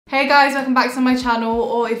Hey guys, welcome back to my channel,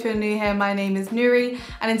 or if you're new here, my name is Noorie,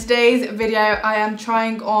 and in today's video I am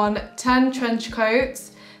trying on 10 trench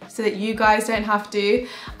coats so that you guys don't have to.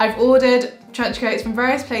 I've ordered trench coats from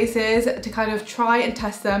various places to kind of try and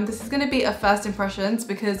test them. This is going to be a first impressions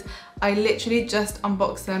because I literally just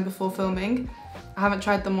unboxed them before filming. I haven't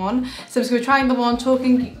tried them on, so I'm just going to be trying them on,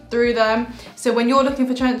 talking through them, so when you're looking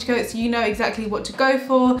for trench coats you know exactly what to go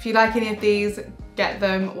for. If you like any of these, get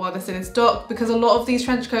them while they're still in stock, because a lot of these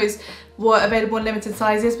trench coats were available in limited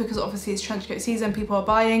sizes because obviously it's trench coat season, people are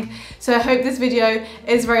buying. So I hope this video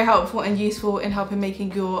is very helpful and useful in helping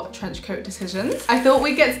making your trench coat decisions. I thought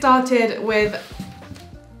we'd get started with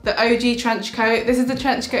the OG trench coat. This is the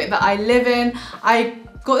trench coat that I live in. I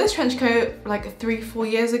got this trench coat like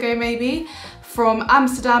 3-4 years ago maybe, from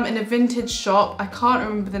Amsterdam in a vintage shop. I can't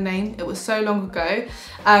remember the name, it was so long ago.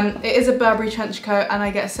 It is a Burberry trench coat and I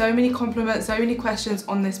get so many compliments, so many questions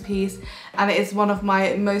on this piece, and it is one of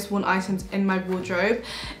my most worn items in my wardrobe.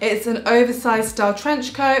 It's an oversized style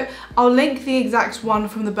trench coat. I'll link the exact one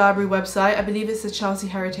from the Burberry website. I believe it's the Chelsea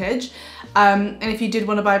Heritage. And if you did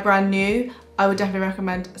want to buy brand new, I would definitely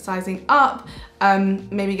recommend sizing up.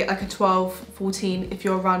 Maybe get like a 12, 14 if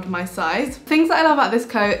you're around my size. Things that I love about this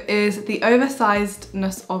coat is the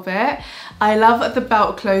oversizedness of it. I love the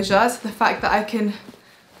belt closure, so the fact that I can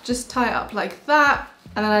just tie it up like that.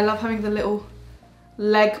 And then I love having the little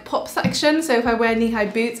leg pop section, so if I wear knee-high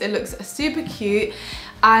boots it looks super cute.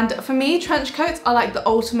 And for me, trench coats are like the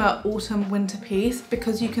ultimate autumn winter piece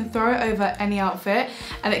because you can throw it over any outfit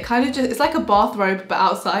and it kind of just, it's like a bathrobe but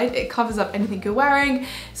outside. It covers up anything you're wearing,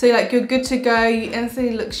 so you're good to go, you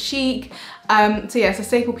instantly look chic. So yeah, it's a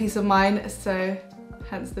staple piece of mine, so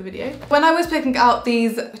hence the video. When I was picking out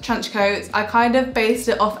these trench coats, I kind of based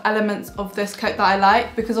it off elements of this coat that I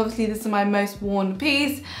like, because obviously this is my most worn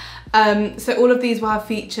piece. So all of these will have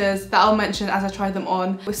features that I'll mention as I try them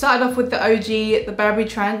on. We started off with the OG, the Burberry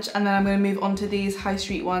trench, and then I'm going to move on to these high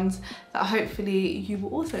street ones that hopefully you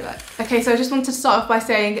will also like. Okay, so I just wanted to start off by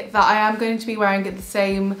saying that I am going to be wearing the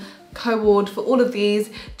same co-ord for all of these,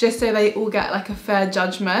 just so they all get like a fair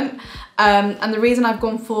judgment. And the reason I've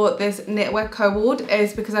gone for this knitwear co-ord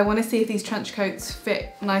is because I want to see if these trench coats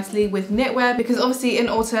fit nicely with knitwear, because obviously in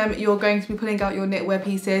autumn you're going to be pulling out your knitwear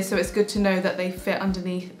pieces, so it's good to know that they fit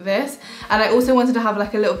underneath this. And I also wanted to have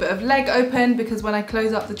like a little bit of leg open, because when I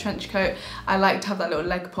close up the trench coat I like to have that little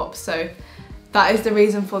leg pop, so that is the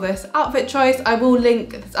reason for this outfit choice. I will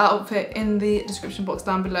link this outfit in the description box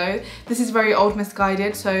down below. This is very old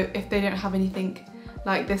misguided, so if they don't have anything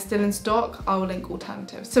like this still in stock, I will link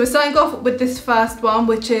alternatives. So we're starting off with this first one,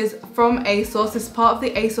 which is from Asos. This is part of the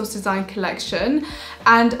Asos design collection.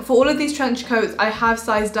 And for all of these trench coats, I have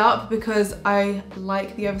sized up because I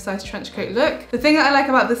like the oversized trench coat look. The thing that I like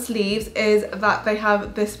about the sleeves is that they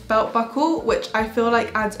have this belt buckle, which I feel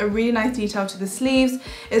like adds a really nice detail to the sleeves.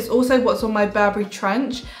 It's also what's on my Burberry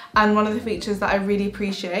trench, and one of the features that I really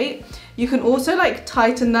appreciate. You can also like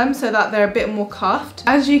tighten them so that they're a bit more cuffed.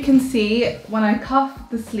 As you can see, when I cuff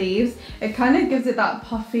the sleeves, it kind of gives it that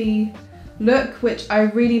puffy look, which I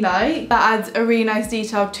really like. That adds a really nice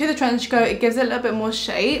detail to the trench coat. It gives it a little bit more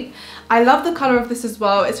shape. I love the colour of this as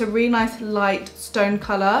well. It's a really nice light stone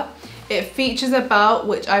colour. It features a belt,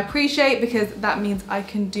 which I appreciate because that means I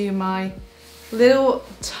can do my little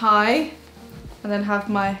tie and then have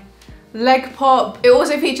my leg pop. It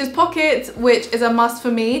also features pockets, which is a must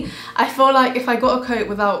for me. I feel like if I got a coat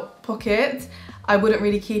without pockets, I wouldn't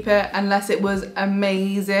really keep it unless it was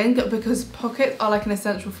amazing, because pockets are like an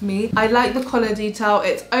essential for me. I like the collar detail,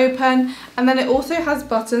 it's open, and then it also has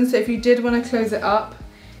buttons, so if you did want to close it up,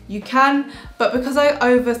 you can, but because I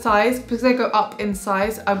go up in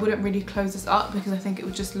size, I wouldn't really close this up because I think it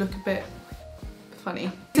would just look a bit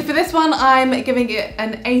funny. So for this one, I'm giving it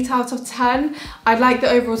an 8 out of 10. I like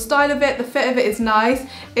the overall style of it, the fit of it is nice.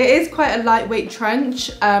 It is quite a lightweight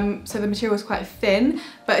trench, so the material is quite thin,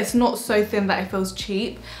 but it's not so thin that it feels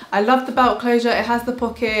cheap. I love the belt closure, it has the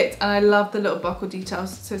pocket, and I love the little buckle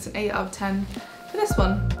details, so it's an 8 out of 10 for this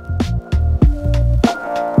one.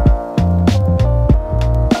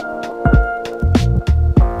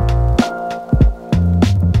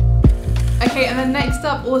 And then next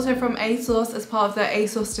up, also from Asos, as part of their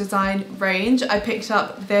Asos design range, I picked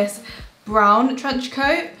up this brown trench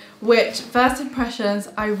coat, which first impressions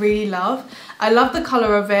I really love. I love the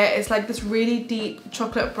colour of it. It's like this really deep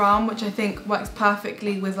chocolate brown, which I think works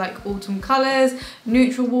perfectly with like autumn colours,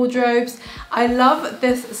 neutral wardrobes. I love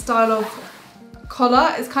this style of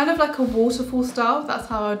collar. It's kind of like a waterfall style. That's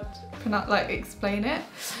how I'd explain it.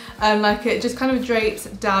 Like it just kind of drapes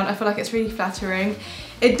down. I feel like it's really flattering.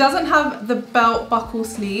 It doesn't have the belt buckle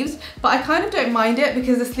sleeves, but I kind of don't mind it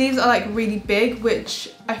because the sleeves are like really big,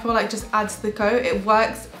 which I feel like just adds to the coat. It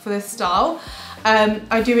works for this style.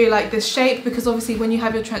 I do really like this shape because obviously when you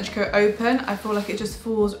have your trench coat open, I feel like it just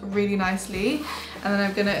falls really nicely. And then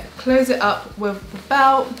I'm gonna close it up with the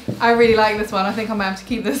belt. I really like this one. I think I might have to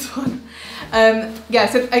keep this one. Yeah,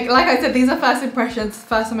 so like I said, these are first impressions,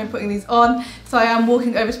 first time I'm putting these on. So I am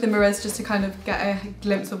walking over to the mirrors just to kind of get a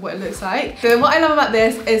glimpse of what it looks like. So what I love about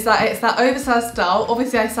this is that it's that oversized style.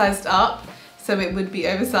 Obviously I sized up, so it would be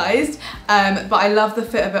oversized, but I love the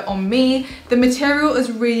fit of it on me. The material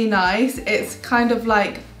is really nice. It's kind of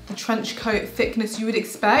like the trench coat thickness you would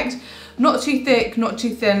expect. Not too thick, not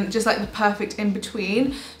too thin, just like the perfect in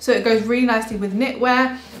between. So it goes really nicely with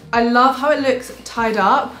knitwear. I love how it looks tied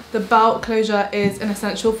up. The belt closure is an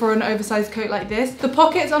essential for an oversized coat like this. The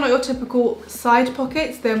pockets are not your typical side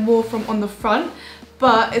pockets, they're more from on the front,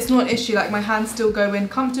 but it's not an issue, like my hands still go in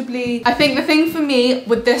comfortably. I think the thing for me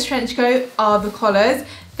with this trench coat are the collars.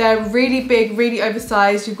 They're really big, really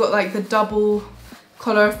oversized. You've got like the double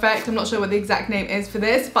collar effect. I'm not sure what the exact name is for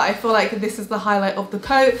this, but I feel like this is the highlight of the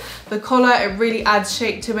coat. The collar, it really adds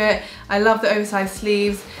shape to it. I love the oversized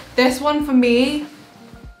sleeves. This one for me,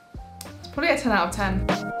 it's probably a 10 out of 10.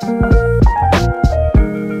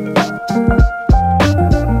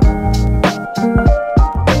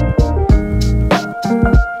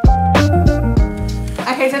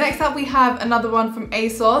 Okay, so next up we have another one from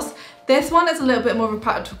Asos. This one is a little bit more of a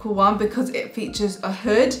practical one because it features a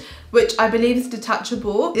hood, which I believe is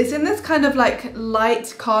detachable. It's in this kind of like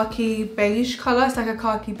light khaki beige color. It's like a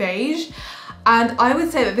khaki beige. And I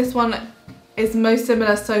would say that this one is most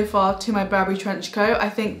similar so far to my Burberry trench coat. I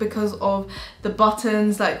think because of the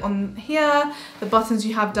buttons like on here, the buttons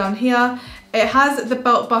you have down here. It has the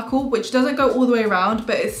belt buckle, which doesn't go all the way around,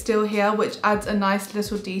 but it's still here, which adds a nice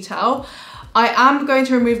little detail. I am going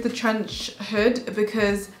to remove the trench hood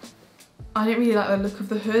because I don't really like the look of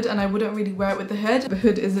the hood and I wouldn't really wear it with the hood. The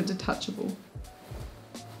hood isn't detachable.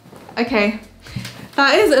 Okay,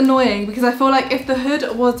 that is annoying because I feel like if the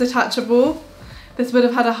hood was detachable, this would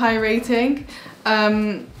have had a high rating.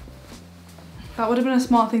 That would have been a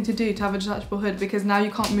smart thing to do, to have a detachable hood, because now you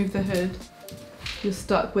can't move the hood. You're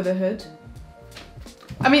stuck with a hood.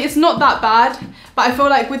 I mean, it's not that bad, but I feel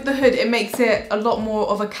like with the hood, it makes it a lot more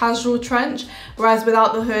of a casual trench, whereas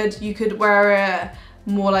without the hood, you could wear it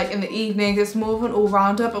more like in the evenings. It's more of an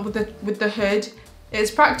all-rounder, but with the hood, it's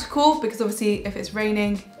practical because obviously if it's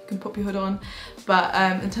raining, you can pop your hood on. But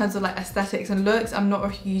in terms of like aesthetics and looks, I'm not a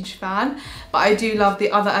huge fan, but I do love the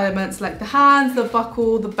other elements like the hands, the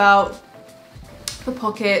buckle, the belt, the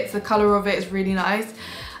pockets. The color of it is really nice.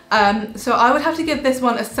 So I would have to give this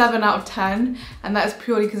one a 7 out of 10, and that is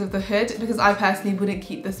purely because of the hood, because I personally wouldn't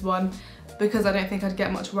keep this one because I don't think I'd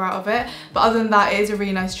get much wear out of it. But other than that, it is a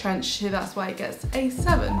really nice trench, so that's why it gets a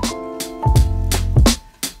 7.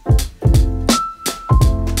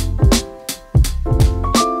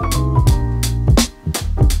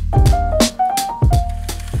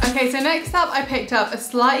 Okay, so next up I picked up a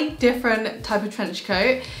slightly different type of trench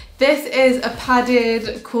coat. This is a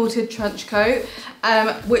padded quilted trench coat,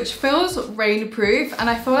 which feels rainproof, and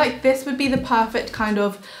I feel like this would be the perfect kind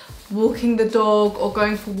of walking the dog or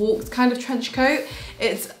going for walks kind of trench coat.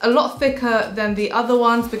 It's a lot thicker than the other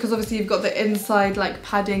ones because obviously you've got the inside like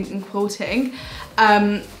padding and quilting,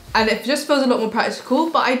 and it just feels a lot more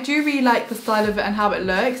practical, but I do really like the style of it and how it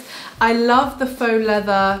looks. I love the faux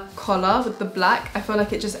leather collar with the black. I feel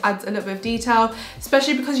like it just adds a little bit of detail,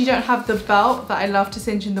 especially because you don't have the belt that I love to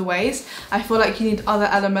cinch in the waist. I feel like you need other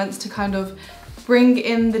elements to kind of bring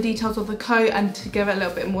in the details of the coat and to give it a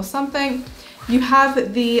little bit more something. You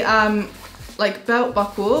have the like belt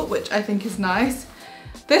buckle, which I think is nice.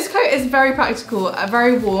 This coat is very practical,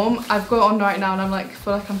 very warm. I've got it on right now and I'm like,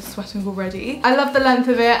 feel like I'm sweating already. I love the length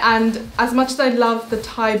of it, and as much as I love the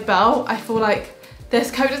tie belt, I feel like this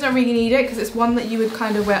coat doesn't really need it because it's one that you would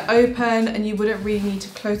kind of wear open and you wouldn't really need to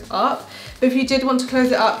close up. But if you did want to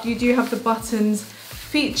close it up, you do have the buttons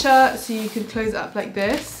feature, so you could close it up like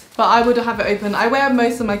this. But I would have it open. I wear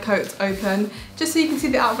most of my coats open just so you can see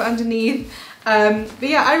the outfit underneath. But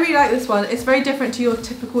yeah, I really like this one. It's very different to your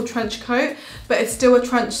typical trench coat, but it's still a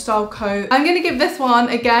trench style coat. I'm gonna give this one,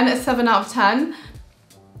 again, a 7 out of 10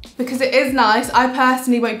 because it is nice. I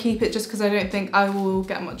personally won't keep it just because I don't think I will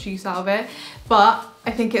get much use out of it, but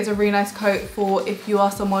I think it's a really nice coat for if you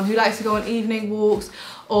are someone who likes to go on evening walks,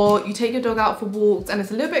 or you take your dog out for walks and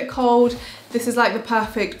it's a little bit cold. This is like the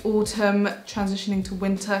perfect autumn transitioning to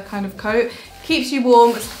winter kind of coat. Keeps you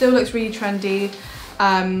warm, still looks really trendy,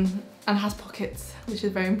 and has pockets, which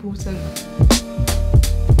is very important.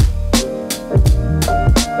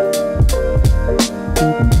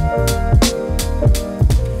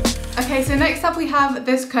 Okay, so next up we have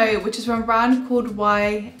this coat, which is from a brand called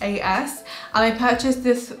YAS, and I purchased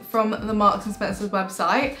this from the Marks and Spencer's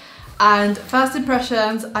website. And first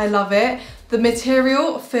impressions, I love it. The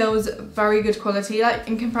material feels very good quality, like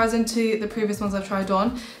in comparison to the previous ones I've tried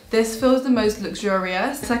on. This feels the most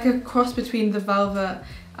luxurious. It's like a cross between the velvet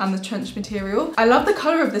and the trench material. I love the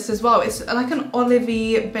color of this as well. It's like an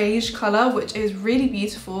olivey beige color, which is really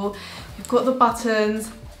beautiful. You've got the buttons,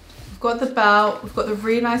 we've got the belt, we've got the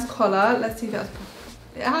really nice collar. Let's see if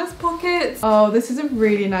it has pockets. Oh, this is a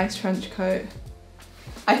really nice trench coat.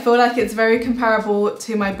 I feel like it's very comparable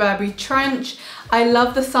to my Burberry trench. I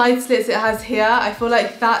love the side slits it has here. I feel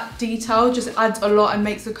like that detail just adds a lot and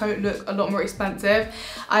makes the coat look a lot more expensive.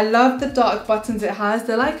 I love the dark buttons it has.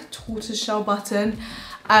 They're like tortoiseshell button.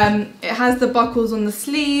 It has the buckles on the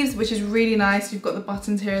sleeves, which is really nice. You've got the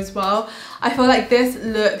buttons here as well. I feel like this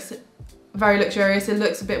looks very luxurious. It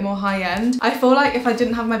looks a bit more high-end. I feel like if I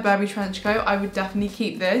didn't have my Burberry trench coat, I would definitely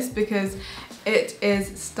keep this because it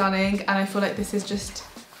is stunning, and I feel like this is just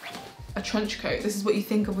a trench coat. This is what you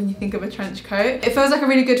think of when you think of a trench coat. It feels like a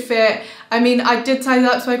really good fit. I mean, I did size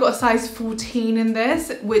up, so I got a size 14 in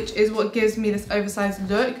this, which is what gives me this oversized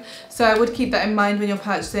look. So I would keep that in mind when you're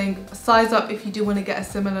purchasing. Size up if you do want to get a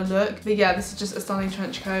similar look. But yeah, this is just a stunning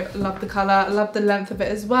trench coat. Love the color, love the length of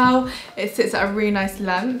it as well. It sits at a really nice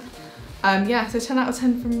length. Yeah, so 10 out of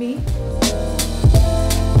 10 from me.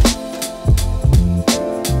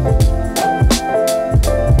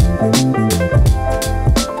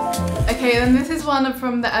 Okay, then this is one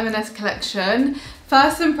from the M&S collection.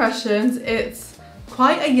 First impressions, it's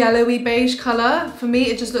quite a yellowy beige colour. For me,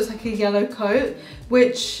 it just looks like a yellow coat,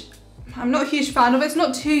 which I'm not a huge fan of. It's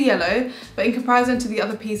not too yellow, but in comparison to the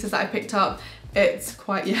other pieces that I picked up, it's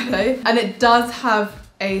quite yellow. And it does have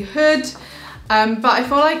a hood, but I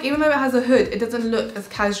feel like even though it has a hood, it doesn't look as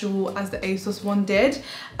casual as the Asos one did.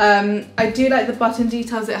 I do like the button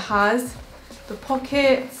details it has, the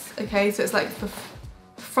pockets. Okay, so it's like the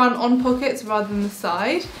front on pockets rather than the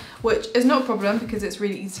side, which is not a problem because it's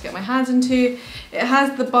really easy to get my hands into. It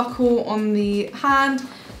has the buckle on the hand.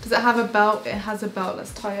 Does it have a belt? It has a belt.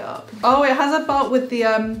 Let's tie it up. Oh, it has a belt with the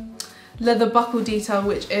leather buckle detail,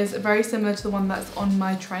 which is very similar to the one that's on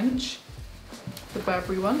my trench, the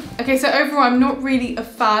Burberry one. Okay, so overall I'm not really a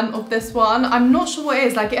fan of this one. I'm not sure what it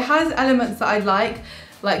is. Like, it has elements that I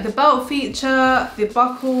like the belt feature, the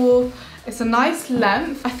buckle. It's a nice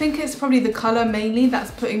length. I think it's probably the colour mainly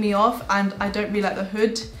that's putting me off, and I don't really like the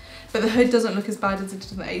hood. But the hood doesn't look as bad as it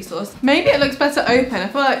did on the Asos. Maybe it looks better open. I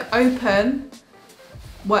feel like open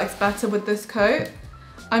works better with this coat.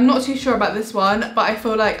 I'm not too sure about this one, but I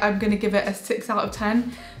feel like I'm gonna give it a 6 out of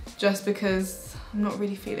 10 just because I'm not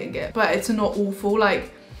really feeling it. But it's not awful.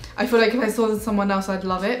 Like, I feel like if I saw this on someone else, I'd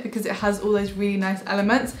love it because it has all those really nice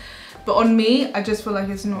elements. But on me, I just feel like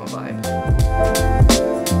it's not a vibe.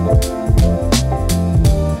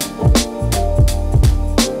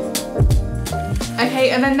 Okay,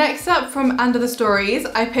 and then next up from Under the Stories,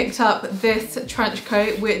 I picked up this trench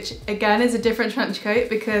coat, which again is a different trench coat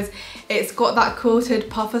because it's got that quilted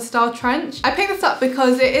puffer style trench. I picked this up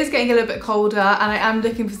because it is getting a little bit colder and I am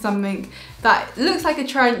looking for something that looks like a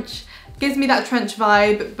trench, gives me that trench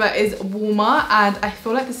vibe, but is warmer, and I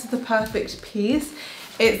feel like this is the perfect piece.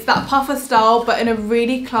 It's that puffer style, but in a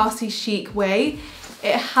really classy, chic way.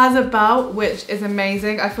 It has a belt, which is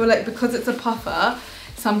amazing. I feel like because it's a puffer,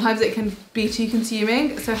 sometimes it can be too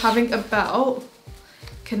consuming. So having a belt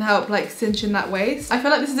can help like cinch in that waist. I feel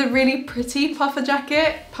like this is a really pretty puffer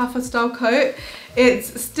jacket, puffer style coat.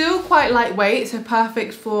 It's still quite lightweight, so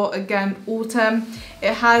perfect for, again, autumn.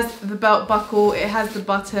 It has the belt buckle, it has the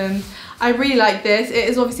buttons. I really like this. It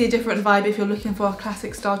is obviously a different vibe if you're looking for a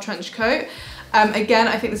classic style trench coat. Again,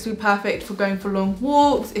 I think this would be perfect for going for long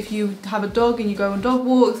walks. If you have a dog and you go on dog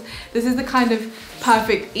walks, this is the kind of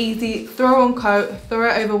perfect, easy, throw on coat, throw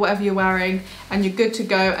it over whatever you're wearing, and you're good to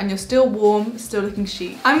go, and you're still warm, still looking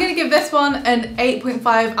chic. I'm gonna give this one an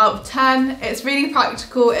 8.5 out of 10. It's really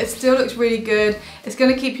practical, it still looks really good. It's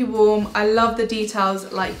gonna keep you warm. I love the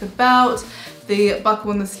details like the belt, the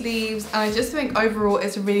buckle on the sleeves, and I just think overall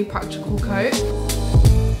it's a really practical coat.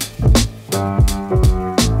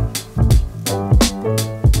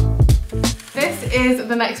 Is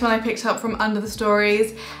the next one I picked up from Under the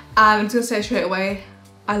Stories, and I'm just gonna say straight away,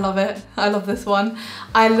 I love it. I love this one.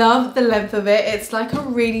 I love the length of it. It's like a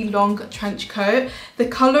really long trench coat. The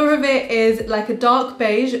colour of it is like a dark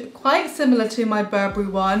beige, quite similar to my Burberry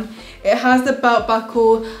one. It has the belt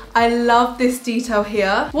buckle. I love this detail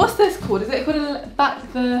here. What's this called? Is it called a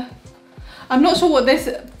back the... I'm not sure what this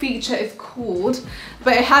feature is called,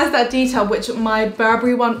 but it has that detail which my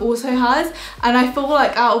Burberry one also has, and I feel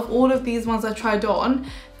like out of all of these ones I tried on,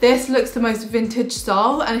 this looks the most vintage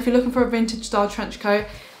style, and if you're looking for a vintage style trench coat,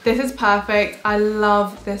 this is perfect. I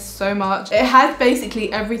love this so much. It has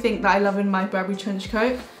basically everything that I love in my Burberry trench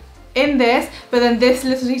coat in this, but then this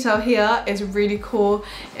little detail here is really cool.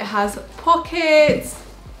 It has pockets.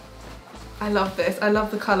 I love this. I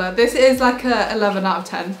love the colour. This is like a 11 out of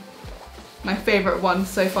 10. My favourite one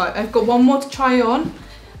so far. I've got one more to try on,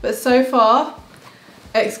 but so far,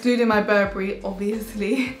 excluding my Burberry,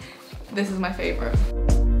 obviously, this is my favourite.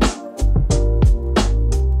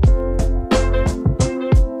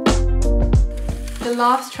 The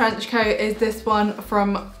last trench coat is this one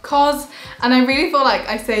from COS, and I really feel like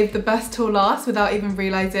I saved the best till last without even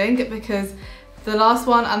realising, because the last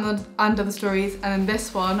one and the Under the Stories and then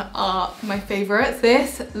this one are my favourites.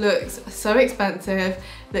 This looks so expensive,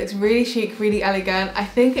 looks really chic, really elegant. I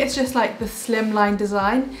think it's just like the slimline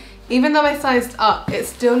design. Even though I sized up, it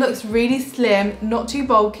still looks really slim, not too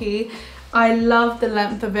bulky. I love the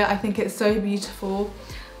length of it. I think it's so beautiful.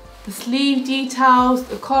 The sleeve details,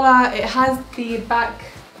 the collar, it has the back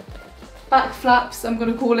flaps, I'm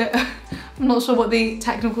gonna call it. I'm not sure what the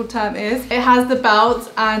technical term is. It has the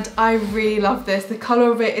belt, and I really love this. The color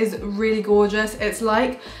of it is really gorgeous. It's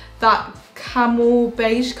like that camel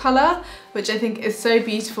beige color, which I think is so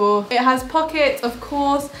beautiful. It has pockets, of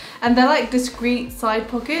course, and they're like discreet side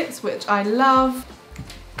pockets, which I love.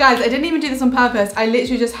 Guys, I didn't even do this on purpose. I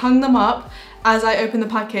literally just hung them up as I opened the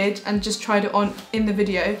package and just tried it on in the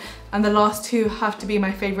video, and the last two have to be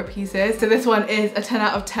my favorite pieces. So this one is a 10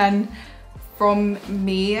 out of 10 from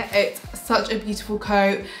me. It's such a beautiful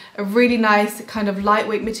coat, a really nice kind of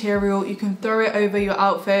lightweight material. You can throw it over your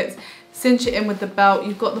outfits, cinch it in with the belt,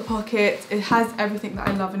 you've got the pockets. It has everything that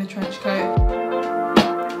I love in a trench coat.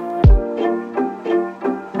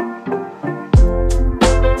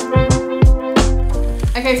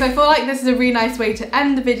 Okay, so I feel like this is a really nice way to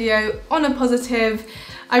end the video on a positive.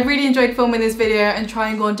 I really enjoyed filming this video and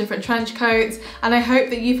trying on different trench coats, and I hope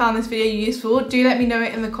that you found this video useful. Do let me know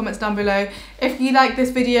it in the comments down below. If you liked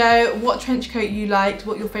this video, what trench coat you liked,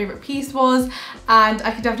 what your favourite piece was, and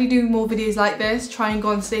I could definitely do more videos like this, trying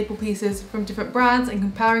on staple pieces from different brands and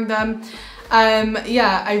comparing them.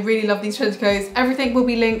 Yeah, I really love these trench coats. Everything will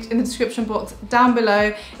be linked in the description box down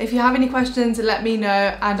below. If you have any questions, let me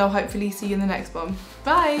know, and I'll hopefully see you in the next one.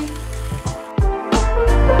 Bye!